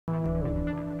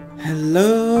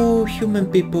Hello human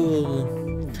people,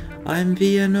 I'm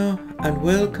Vienna and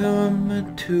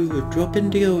welcome to Drop in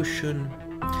the Ocean.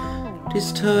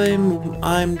 This time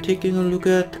I'm taking a look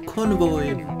at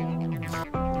Convoy.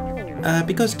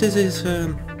 Because this is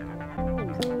a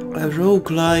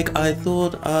roguelike, I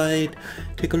thought I'd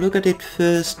take a look at it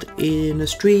first in a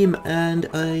stream, and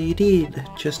I did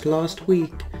just last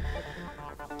week.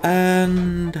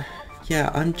 And yeah,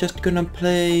 I'm just gonna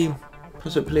play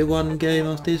possibly one game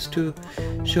of this to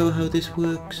show how this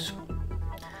works.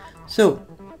 So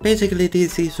basically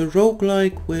this is a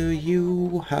roguelike where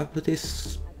you have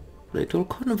this little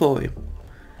convoy,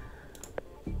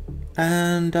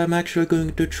 and I'm actually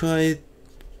going to try.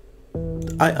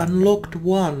 I unlocked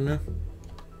one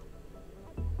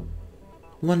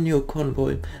new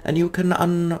convoy, and you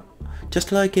can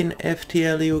just like in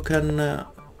FTL you can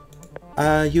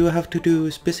you have to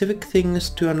do specific things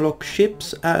to unlock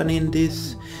ships, and in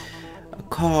this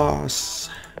cars,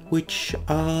 which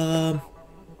are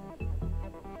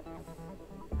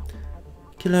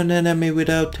kill an enemy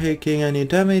without taking any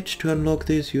damage to unlock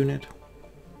this unit.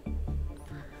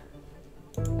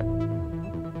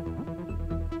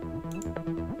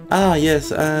 Ah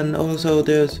yes, and also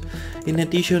there's, in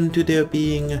addition to there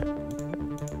being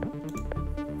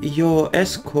your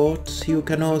escorts, you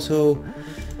can also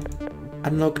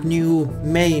unlock new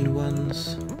main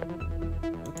ones.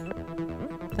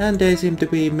 And there seem to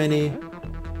be many.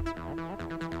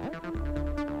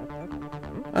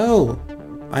 Oh,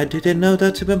 I didn't know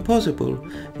that's even possible.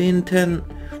 Win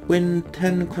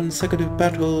 10 consecutive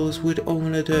battles with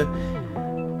only the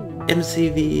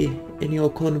MCV in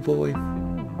your convoy.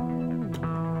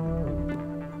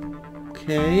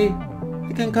 Okay,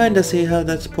 I can kinda see how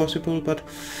that's possible, but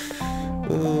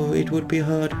oh, it would be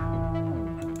hard.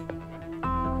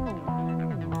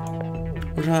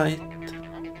 Right.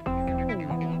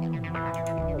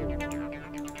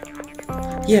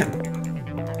 Yeah.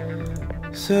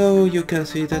 So you can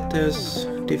see that there's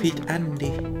defeat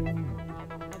Andy.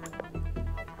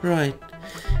 Right.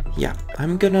 Yeah,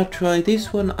 I'm gonna try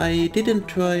this one. I didn't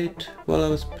try it while I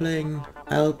was playing.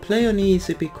 I'll play on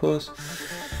easy because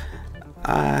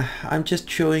I'm just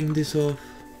showing this off.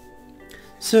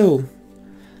 So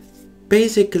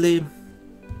basically,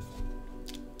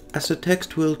 as the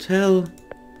text will tell,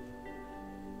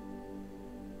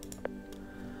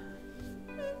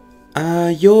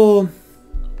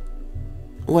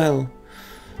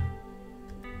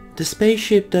 the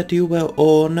spaceship that you were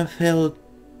on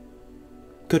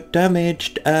got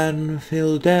damaged and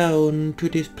fell down to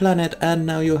this planet, and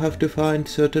now you have to find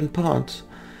certain parts,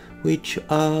 which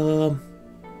are,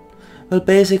 well,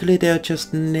 basically they're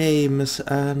just names,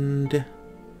 and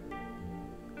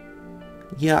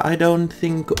yeah, I don't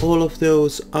think all of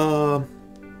those are,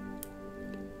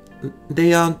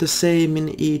 they aren't the same in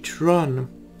each run.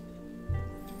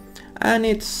 And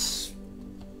it's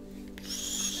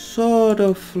sort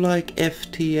of like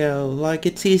FTL, like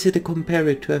it's easy to compare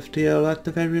it to FTL at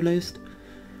the very least.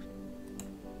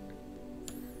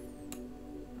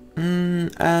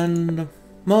 And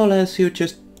more or less you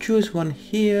just choose one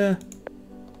here.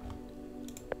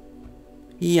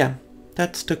 Yeah,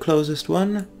 that's the closest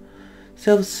one.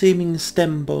 Self-seeming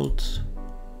stem bolts.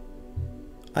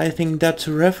 I think that's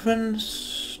a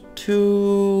reference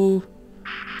to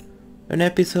an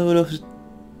episode of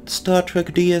Star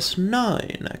Trek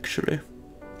DS9, actually.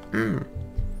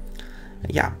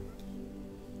 Yeah.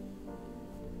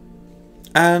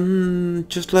 And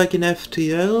just like in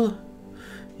FTL,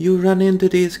 you run into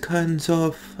these kinds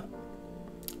of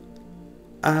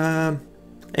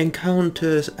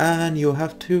encounters, and you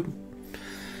have to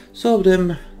solve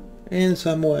them in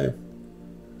some way.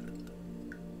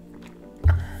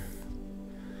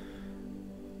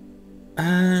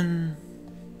 And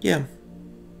yeah,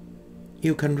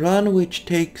 you can run, which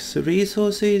takes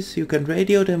resources. You can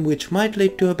radio them, which might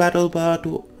lead to a battle, but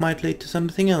might lead to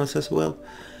something else as well.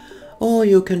 Or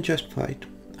you can just fight.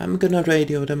 I'm gonna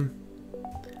radio them.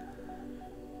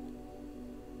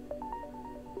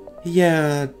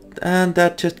 Yeah, and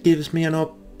that just gives me an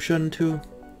option to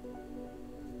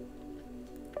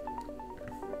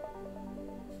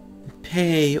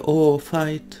pay or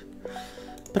fight.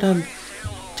 But I'm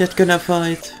just gonna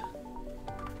fight.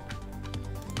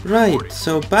 Right,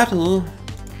 so battle,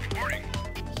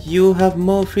 you have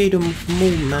more freedom of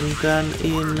movement than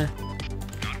in...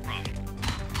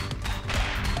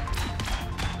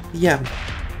 Yeah.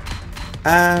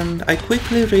 And I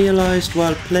quickly realized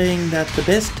while playing that the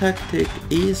best tactic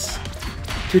is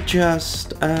to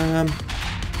just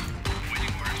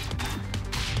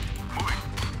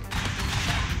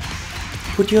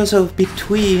put yourself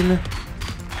between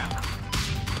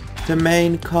the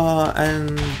main car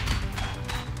and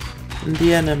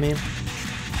the enemy.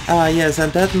 Ah yes,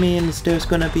 and that means there's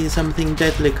gonna be something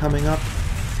deadly coming up.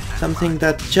 Something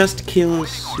that just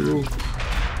kills you.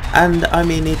 And I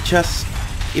mean, it just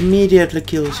immediately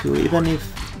kills you, even if...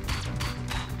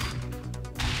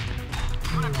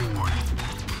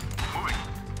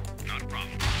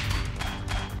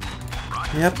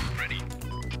 Yep.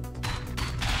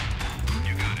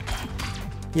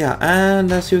 Yeah,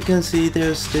 and as you can see,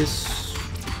 there's this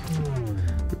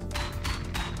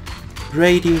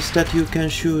radius that you can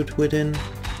shoot within.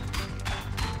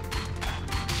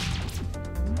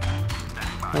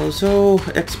 Also,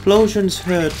 explosions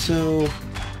hurt, so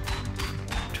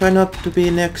try not to be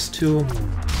next to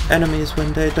enemies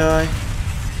when they die.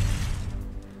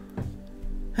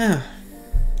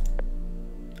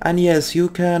 And yes, you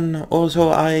can also,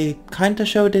 I kinda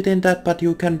showed it in that, but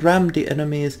you can ram the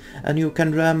enemies, and you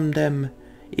can ram them,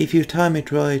 if you time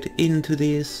it right, into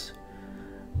these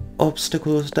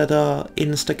obstacles that are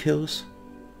insta-kills.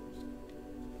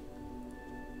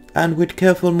 And with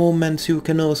careful movements you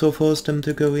can also force them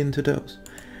to go into those.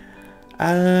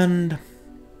 And...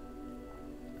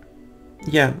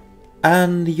 yeah,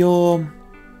 and your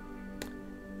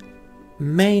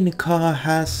main car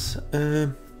has...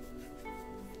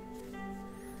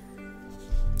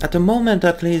 at the moment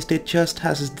at least it just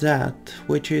has that,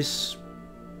 which is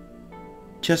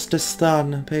just a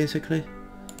stun basically.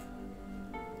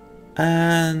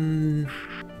 And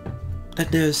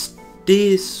there's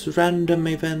these random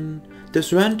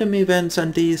events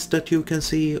and these that you can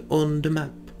see on the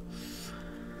map.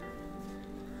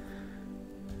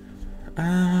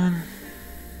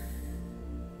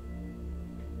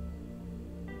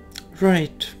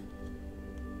 Right.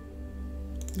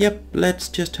 Yep, let's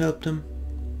just help them.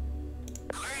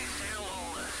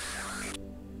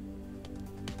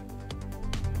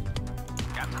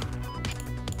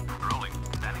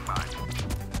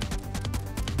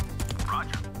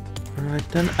 Right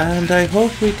then, and I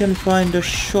hope we can find a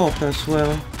shop as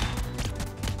well.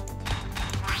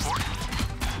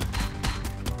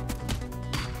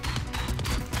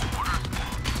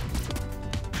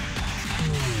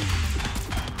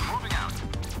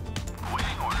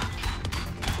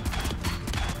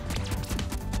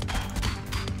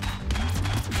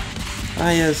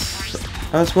 Ah yes,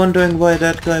 I was wondering why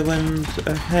that guy went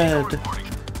ahead.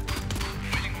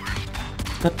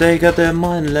 But they got their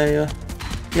mine layer.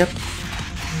 Yep.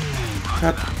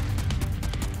 Crap.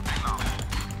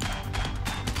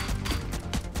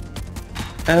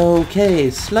 Okay,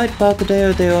 slight bug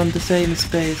there, they're on the same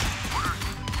space.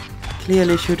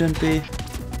 Clearly shouldn't be.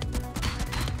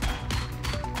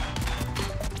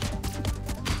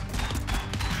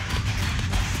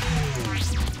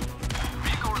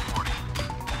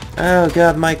 Oh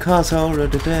god, my cars are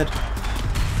already dead.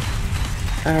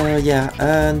 Yeah,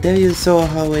 and there you saw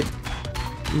how it...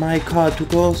 my car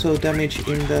took also damage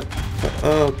in that...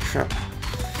 oh crap.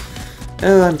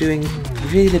 Oh, I'm doing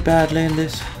really badly in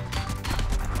this.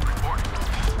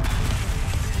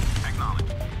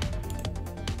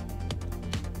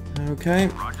 Okay.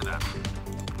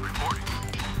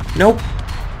 Nope.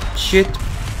 Shit.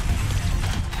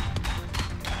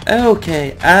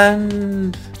 Okay,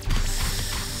 and...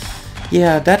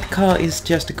 yeah, that car is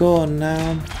just gone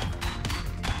now.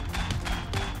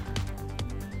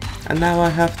 And now I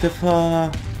have the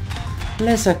far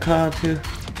lesser car to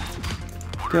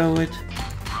go with.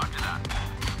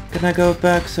 Can I go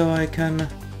back so I can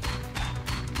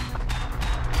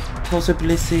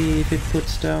possibly see if it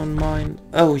puts down mine?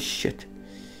 Oh shit.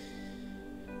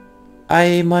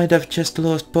 I might have just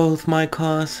lost both my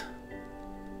cars.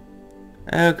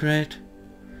 Oh great.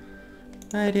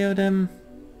 Radio them.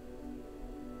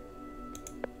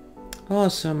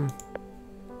 Awesome.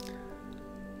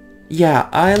 Yeah,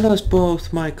 I lost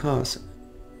both my cars.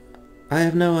 I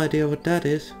have no idea what that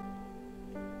is.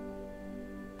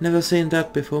 Never seen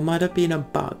that before. Might have been a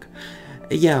bug.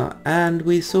 Yeah, and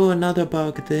we saw another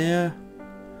bug there.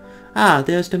 Ah,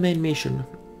 there's the main mission.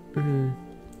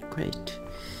 Great.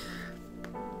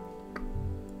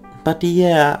 But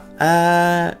yeah,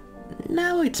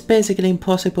 now it's basically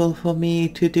impossible for me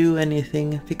to do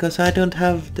anything because I don't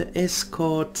have the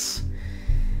escorts.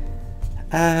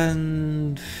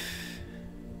 And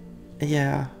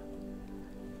yeah,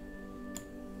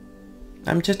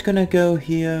 I'm just gonna go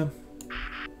here.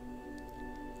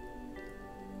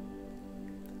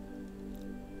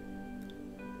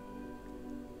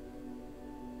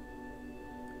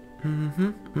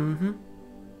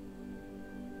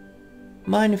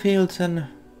 Minefields and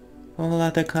all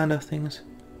other kind of things.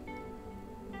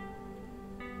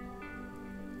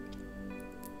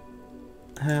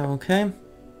 Okay.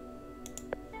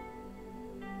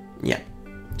 Yeah,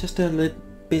 just a little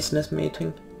business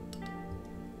meeting.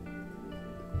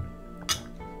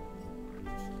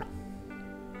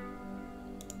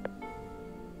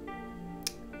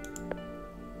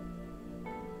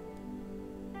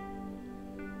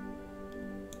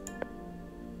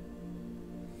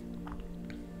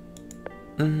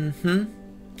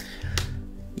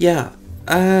 Yeah,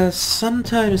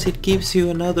 sometimes it gives you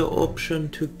another option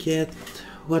to get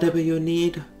whatever you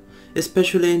need,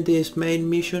 especially in these main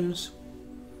missions.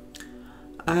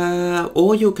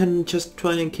 Or you can just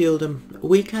try and kill them.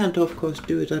 We can't of course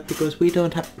do that because we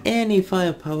don't have any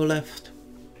firepower left.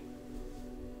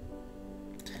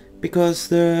 Because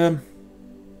the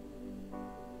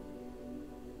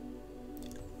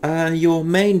your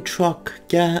main truck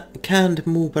can't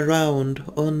move around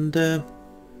on the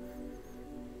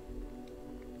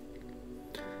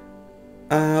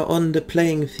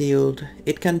playing field.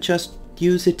 It can just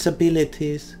use its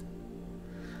abilities.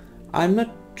 I'm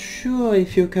not sure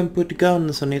if you can put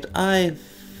guns on it. I've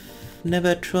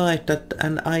never tried that,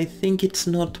 and I think it's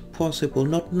not possible.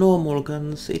 Not normal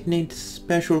guns. It needs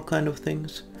special kind of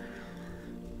things.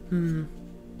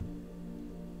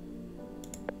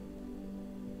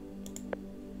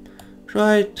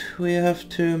 Right, we have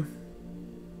to...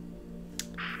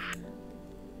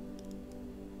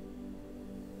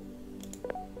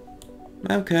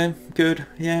 Okay, good,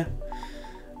 yeah.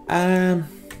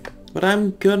 What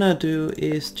I'm gonna do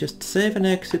is just save and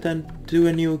exit and do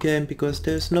a new game, because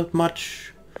there's not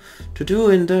much to do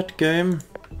in that game.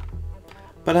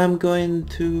 But I'm going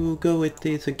to go with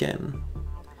this again.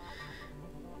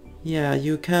 Yeah,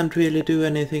 you can't really do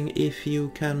anything if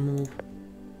you can move.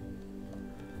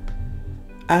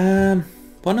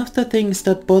 One of the things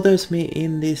that bothers me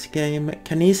in this game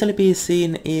can easily be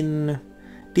seen in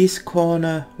this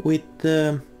corner with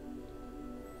the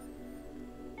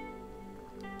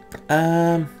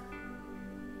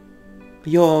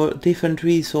your different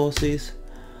resources.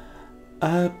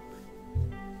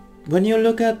 When you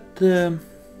look at the,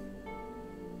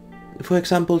 for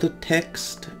example, the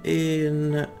text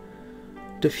in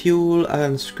the fuel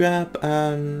and scrap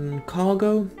and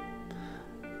cargo,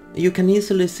 you can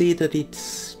easily see that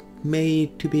it's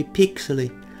made to be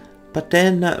pixely. But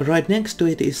then right next to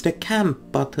it is the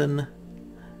camp button,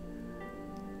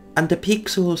 and the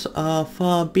pixels are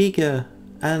far bigger,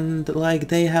 and like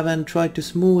they haven't tried to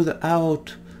smooth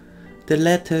out the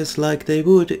letters like they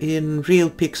would in real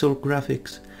pixel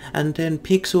graphics. And then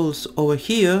pixels over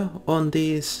here on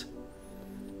these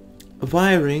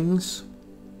wirings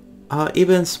are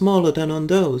even smaller than on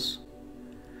those.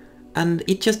 And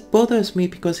it just bothers me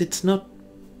because it's not...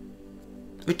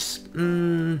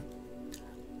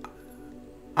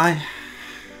 I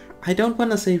don't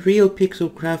want to say real pixel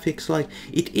graphics, like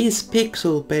it is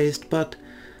pixel based, but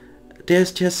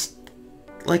there's just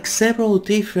like several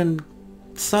different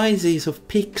sizes of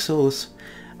pixels,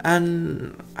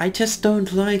 and I just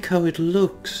don't like how it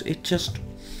looks. It just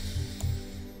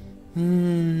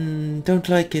don't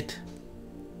like it.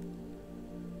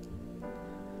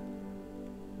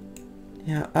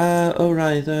 Yeah,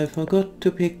 alright, I forgot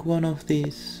to pick one of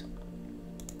these.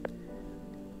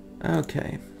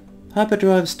 Okay.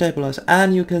 Hyperdrive stabilize,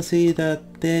 and you can see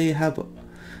that they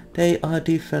are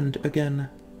different again.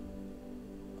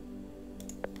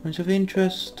 Points of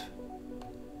interest.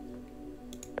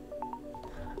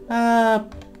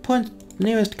 Point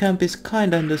nearest camp is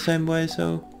kinda in the same way,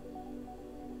 so...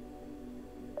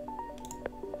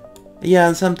 Yeah,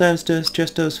 and sometimes there's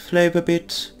just those flavor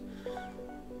bits.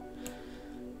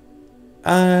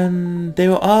 And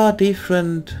there are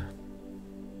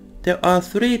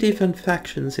three different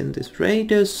factions in this: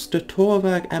 Raiders, the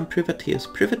Torvag, and Privateers.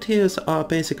 Privateers are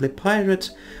basically pirates,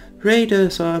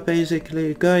 Raiders are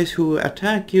basically guys who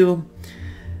attack you,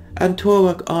 and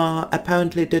Torvag are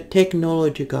apparently the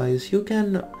technology guys.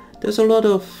 There's a lot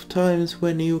of times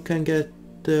when you can get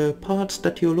the parts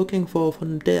that you're looking for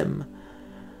from them.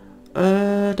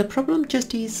 The problem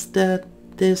just is that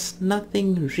there's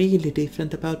nothing really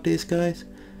different about these guys.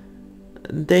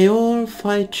 They all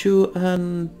fight you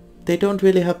and they don't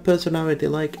really have personality,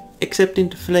 like except in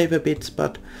the flavor bits,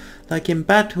 but like in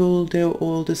battle they're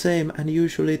all the same, and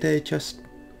usually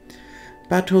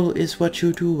battle is what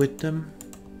you do with them.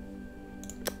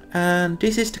 And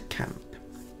this is the camp.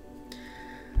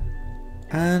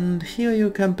 And here you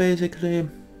can basically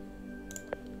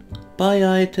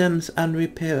buy items and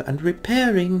repair. And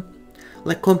repairing,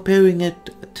 like comparing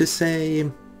it to say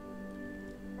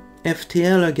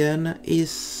FTL again,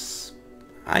 is,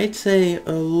 I'd say,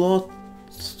 a lot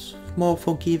more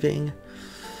forgiving,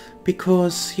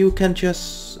 because you can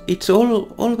just, it's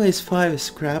always 5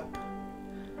 scrap,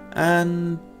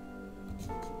 and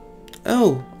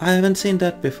Oh, I haven't seen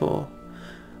that before.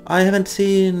 I haven't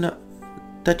seen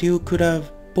that you could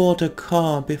have bought a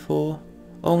car before.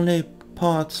 Only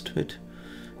parts to it.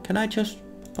 Can I just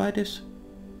buy this?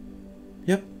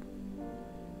 Yep.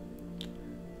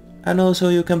 And also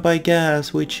you can buy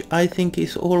gas, which I think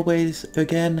is always,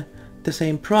 again, the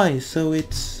same price. So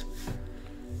it's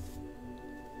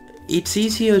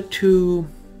easier to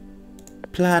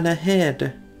plan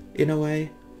ahead, in a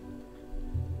way.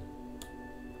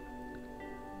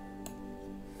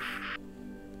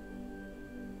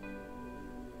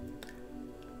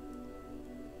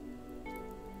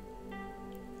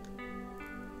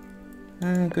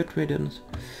 Good riddance.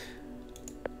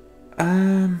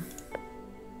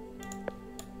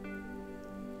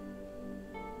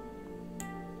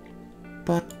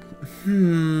 But,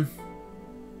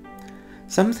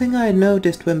 something I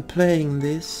noticed when playing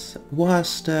this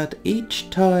was that each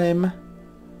playthrough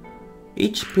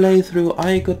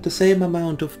I got the same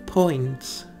amount of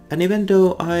points. And even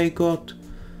though I got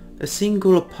a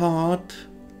single part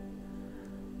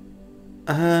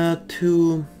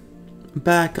to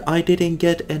back, I didn't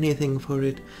get anything for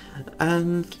it.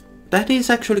 And that is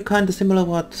actually kind of similar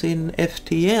what's in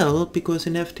FTL, because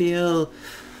in FTL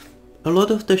a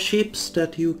lot of the ships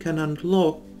that you can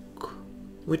unlock,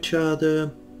 which are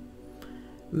the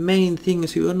main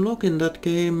things you unlock in that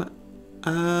game,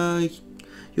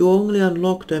 you only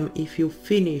unlock them if you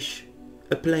finish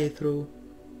a playthrough.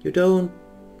 You don't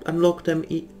unlock them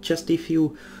just if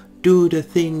you do the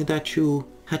thing that you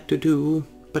had to do,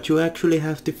 but you actually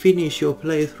have to finish your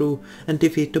playthrough and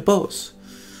defeat the boss.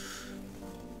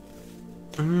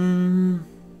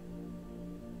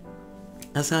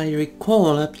 As I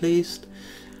recall, at least,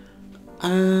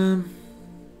 or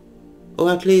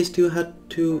at least you had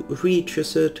to reach a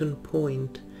certain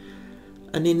point.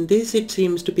 And in this it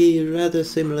seems to be rather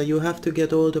similar. You have to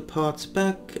get all the parts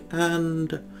back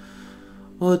and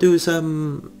or do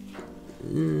some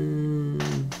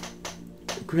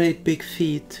great big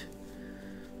feat.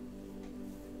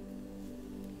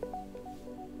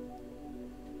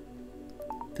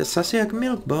 The Sasiak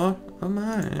milk bar? Oh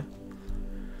my.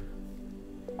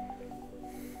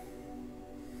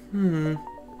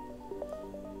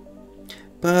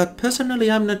 But personally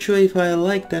I'm not sure if I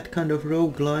like that kind of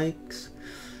roguelikes,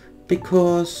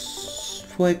 because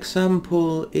for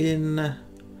example in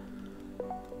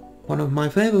one of my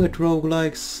favorite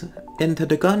roguelikes, Enter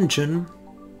the Gungeon,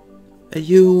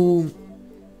 you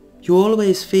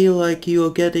always feel like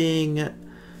you're getting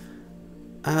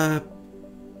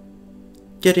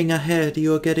ahead,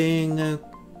 you're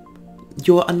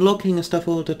unlocking stuff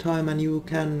all the time, and you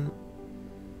can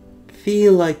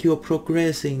feel like you're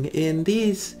progressing. In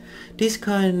these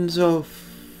kinds of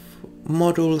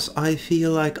models I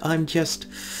feel like I'm just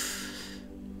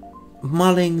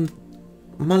mulling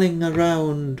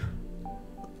around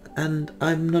and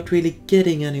I'm not really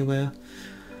getting anywhere.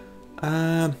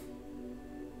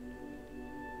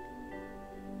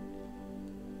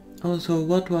 Also,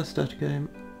 what was that game?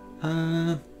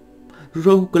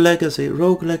 Rogue Legacy.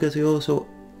 Rogue Legacy also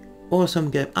awesome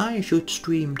game. I should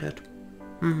stream that.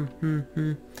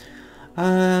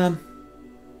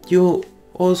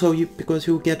 Because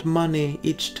you get money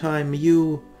each time,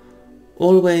 you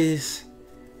always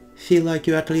feel like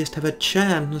you at least have a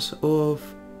chance of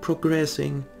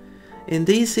progressing. In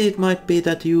this it might be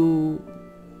that a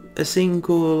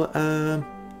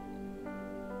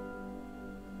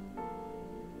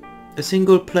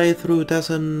single playthrough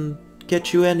doesn't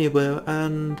get you anywhere,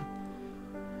 and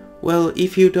well,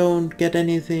 if you don't get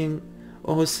anything,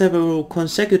 or several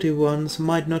consecutive ones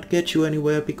might not get you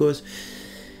anywhere, because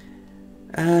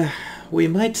we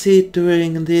might see it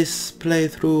during this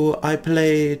playthrough I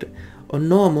played on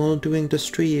normal during the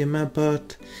stream,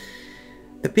 but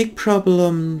a big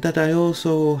problem that I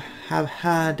also have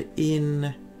had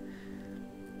in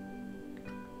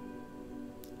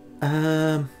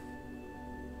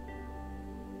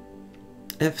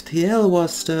FTL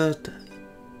was that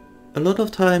a lot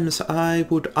of times I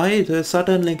would either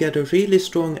suddenly get a really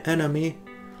strong enemy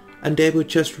and they would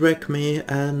just wreck me,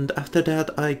 and after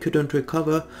that I couldn't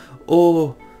recover,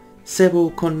 or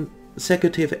several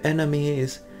consecutive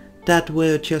enemies that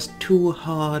were just too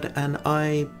hard and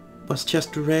I was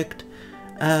just wrecked,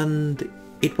 and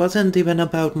it wasn't even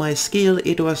about my skill,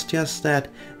 it was just that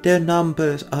their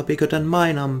numbers are bigger than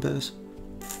my numbers.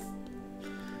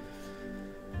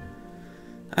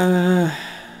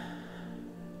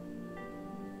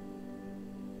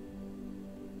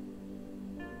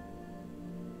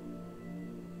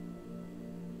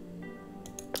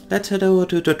 Let's head over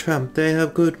to the Tramp. They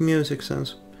have good music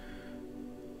sense.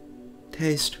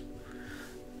 Taste.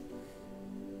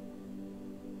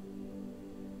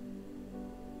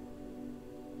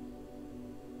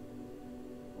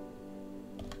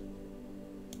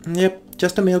 Yep,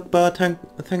 just a milk bar,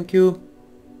 thank you.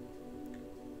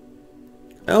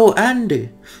 Oh, Andy!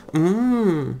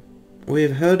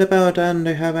 We've heard about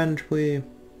Andy, haven't we?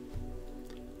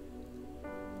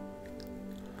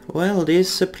 Well,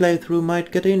 this playthrough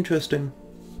might get interesting.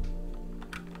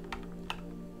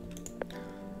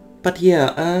 But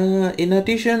yeah, in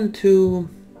addition to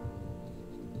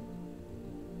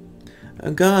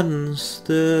guns,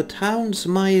 the towns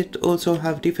might also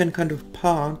have different kind of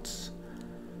parts.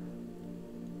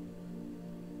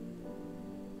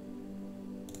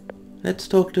 Let's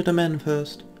talk to the men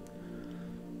first.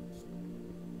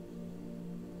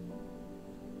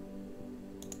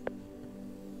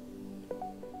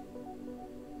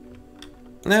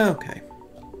 Okay.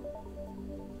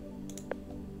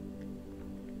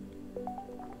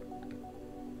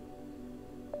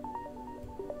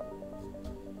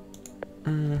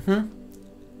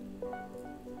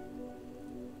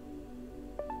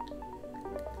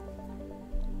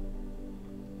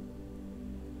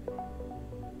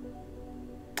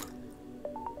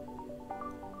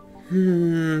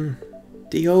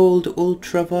 The old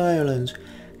ultra-violence.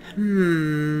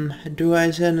 Do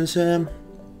I sense a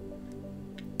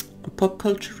pop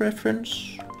culture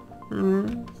reference?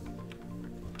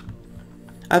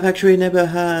 I've actually never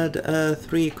had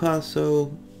 3 cars,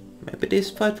 so maybe this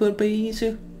fight will be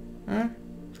easy.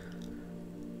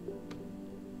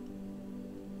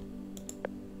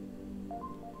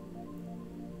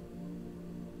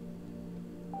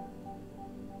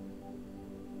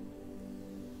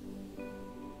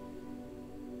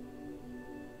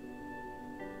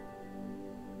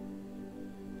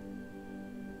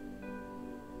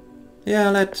 Yeah,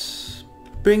 let's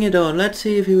bring it on. Let's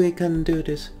see if we can do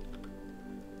this.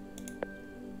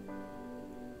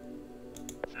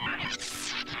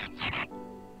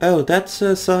 Oh, that's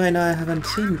a sign I haven't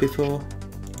seen before.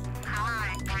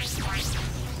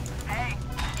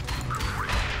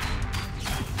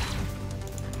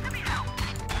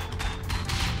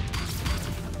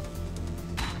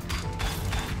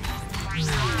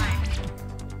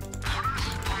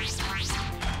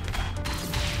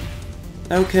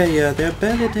 Okay, yeah, they're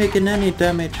barely taking any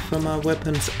damage from our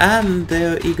weapons and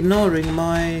they're ignoring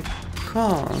my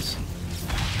cars.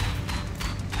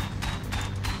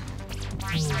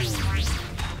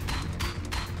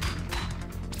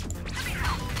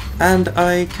 And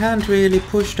I can't really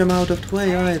push them out of the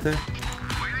way either.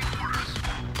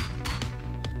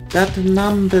 That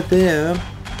number there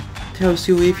tells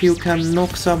you if you can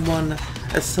knock someone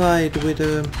aside with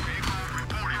a...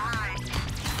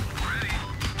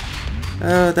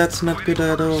 Oh, that's not good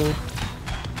at all.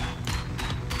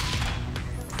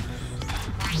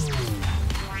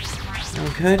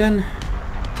 Okay then.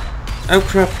 Oh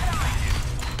crap.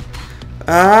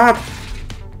 Ah!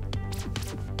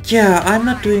 Yeah, I'm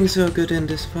not doing so good in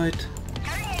this fight.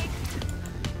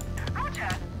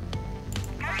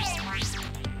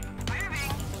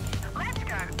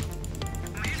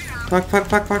 Fuck.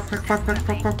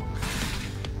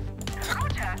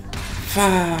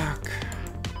 Fuck.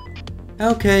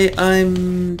 Okay,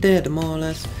 I'm dead more or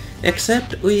less.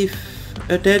 Except if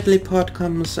a deadly part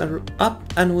comes up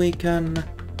and we can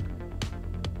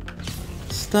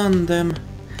stun them.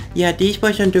 Yeah, this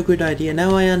wasn't a good idea.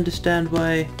 Now I understand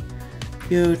why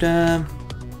you'd...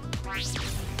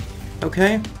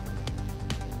 Okay.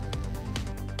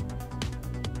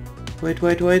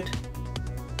 Wait.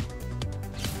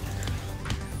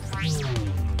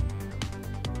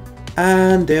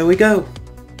 And there we go.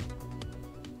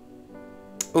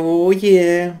 Oh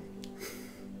yeah.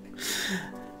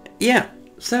 Yeah,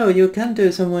 so you can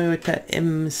do something with the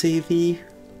MCV.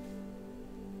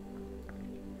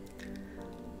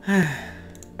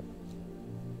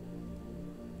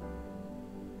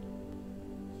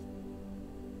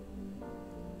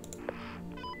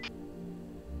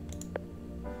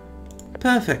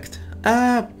 Perfect.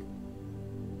 That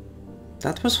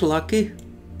was lucky.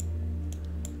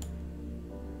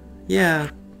 Yeah.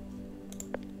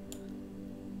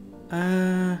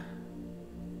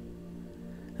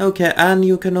 Okay, and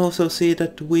you can also see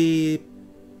that we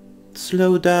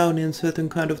slow down in certain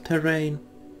kind of terrain.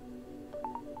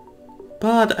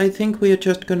 But I think we are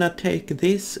just gonna take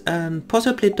this and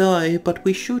possibly die, but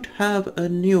we should have a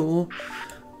new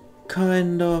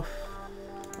kind of...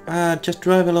 just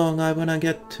drive along. I wanna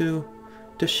get to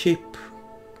the ship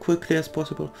quickly as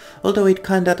possible. Although it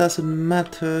kinda doesn't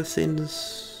matter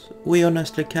since we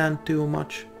honestly can't do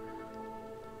much.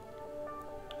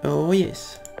 Oh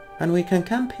yes. And we can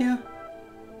camp here?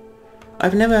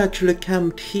 I've never actually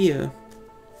camped here.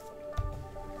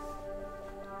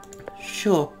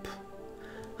 Shop.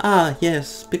 Ah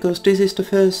yes, because this is the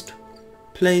first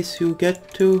place you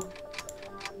get to,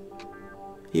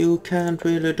 you can't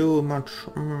really do much.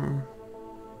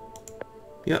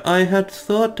 Yeah, I had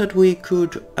thought that we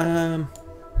could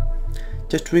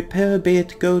just repair a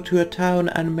bit, go to a town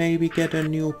and maybe get a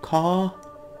new car.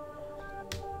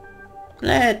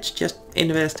 Let's just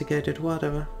investigate it,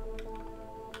 whatever.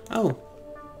 Oh,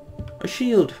 a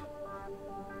shield.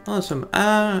 Awesome.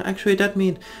 Actually that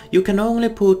means you can only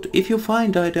put, if you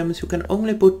find items, you can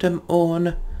only put them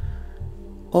on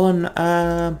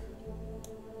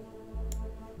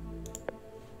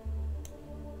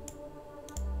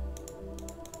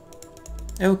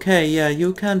okay, yeah,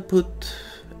 you can put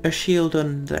a shield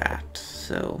on that,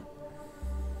 so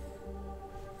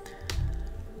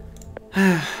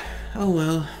oh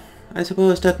well, I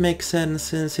suppose that makes sense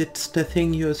since it's the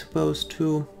thing you're supposed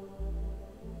to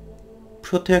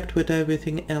protect with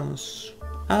everything else.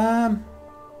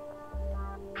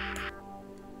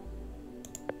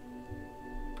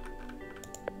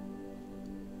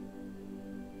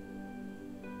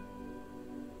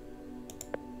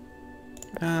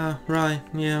 Right,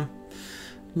 yeah.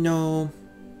 No.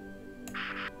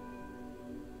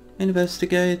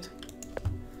 Investigate.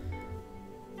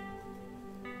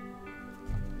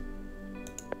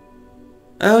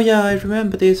 Oh yeah, I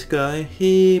remember this guy.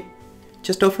 He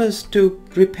just offers to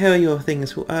repair your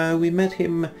things. We met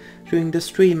him during the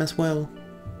stream as well.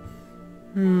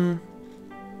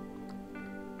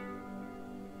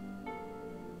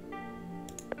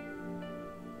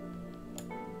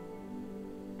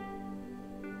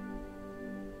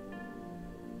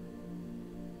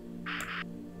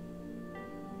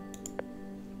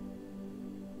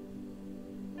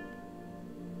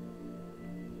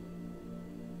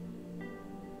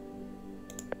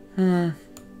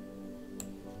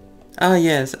 Ah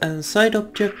yes, and side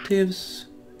objectives.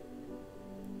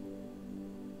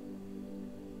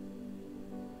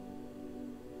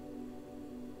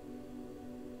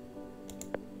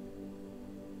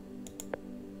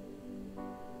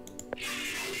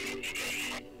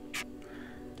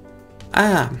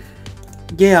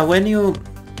 Yeah, when you...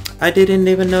 I didn't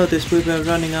even notice we were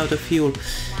running out of fuel.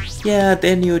 Yeah,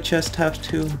 then you just have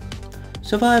to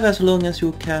survive as long as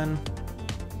you can.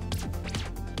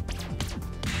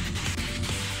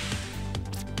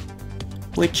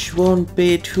 Which won't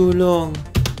be too long.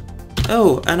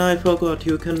 Oh, and I forgot,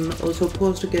 you can also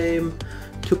pause the game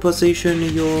to position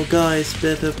your guys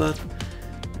better, but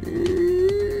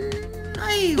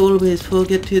I always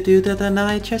forget to do that and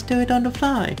I just do it on the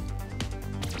fly.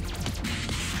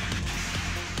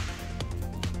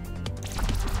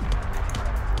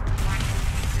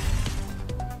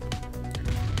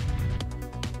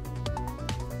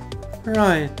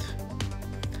 Right.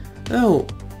 Oh,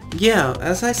 yeah,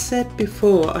 as I said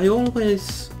before, I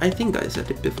think I said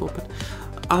it before, but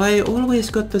I always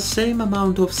got the same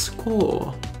amount of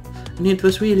score. And it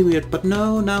was really weird, but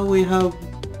no, now we have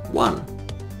one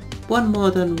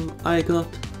more than I got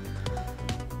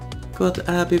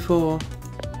before.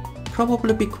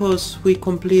 Probably because we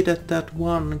completed that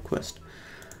one quest.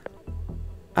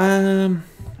 I'm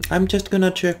just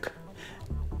gonna check.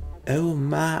 Oh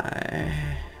my.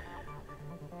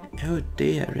 Oh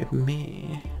dear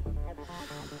me.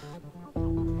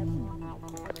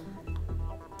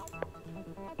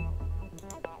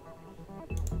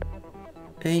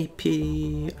 AP,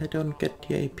 I don't get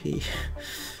the AP.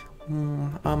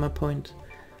 Armor point.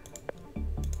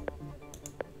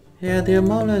 Yeah, they're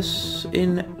more or less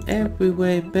in every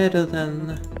way better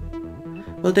than...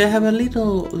 Well, they have a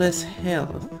little less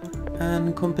health,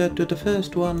 and compared to the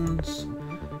first ones,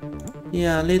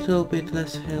 yeah, a little bit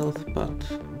less health, but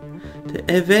the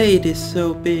evade is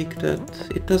so big that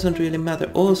it doesn't really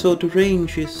matter. Also, the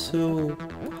range is so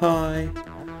high.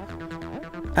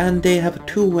 And they have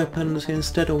 2 weapons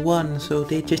instead of 1, so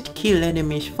they just kill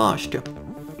enemies faster.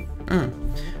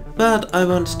 But I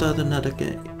won't start another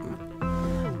game.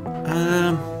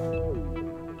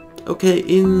 Okay,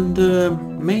 in the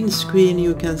main screen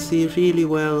you can see really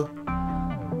well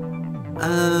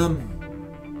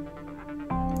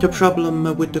the problem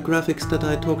with the graphics that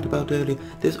I talked about earlier.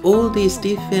 There's all these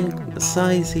different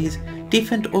sizes,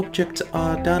 different objects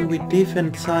are done with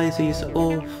different sizes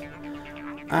of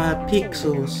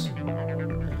pixels,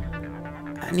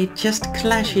 and it just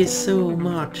clashes so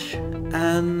much,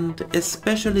 and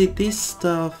especially this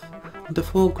stuff on the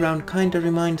foreground kinda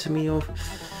reminds me of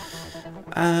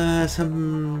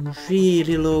some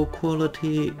really low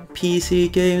quality PC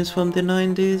games from the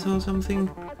 90s or something,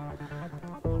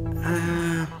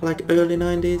 like early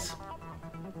 90s.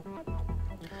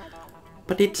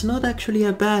 But it's not actually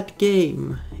a bad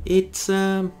game, it's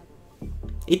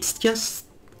just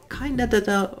kinda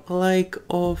the like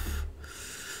of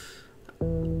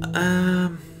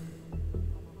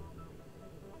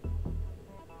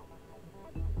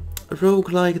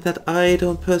roguelike that I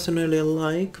don't personally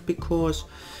like, because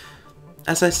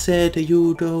as I said,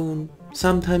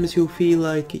 sometimes you feel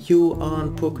like you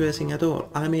aren't progressing at all.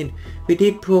 I mean, we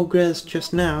did progress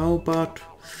just now, but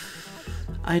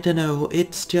I don't know,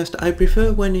 it's just, I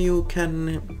prefer when you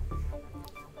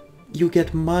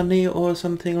get money or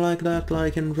something like that,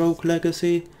 like in Rogue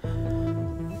Legacy.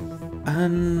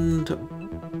 And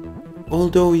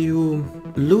although you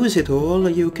lose it all,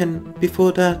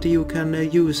 before that you can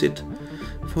use it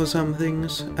for some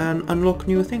things and unlock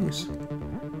new things.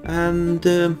 And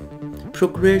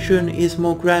progression is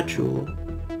more gradual,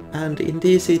 and in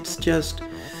this it's just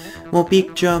more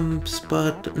big jumps,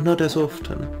 but not as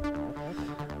often.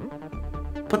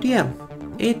 But yeah,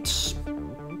 it's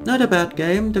not a bad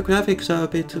game. The graphics are a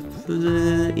bit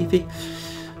iffy,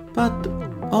 but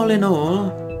all in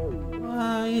all,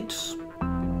 it's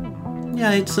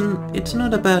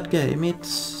not a bad game.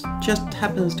 It's just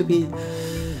happens to be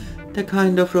the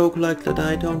kind of roguelike that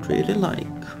I don't really like.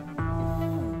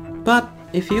 But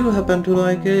if you happen to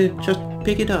like it, just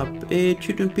pick it up. It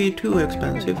shouldn't be too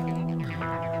expensive.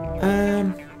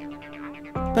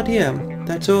 But yeah,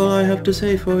 that's all I have to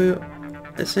say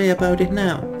about it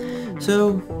now.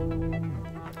 So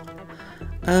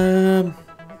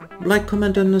like,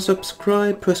 comment and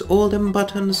subscribe, press all them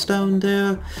buttons down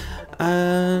there,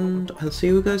 and I'll see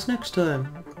you guys next time.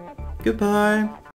 Goodbye.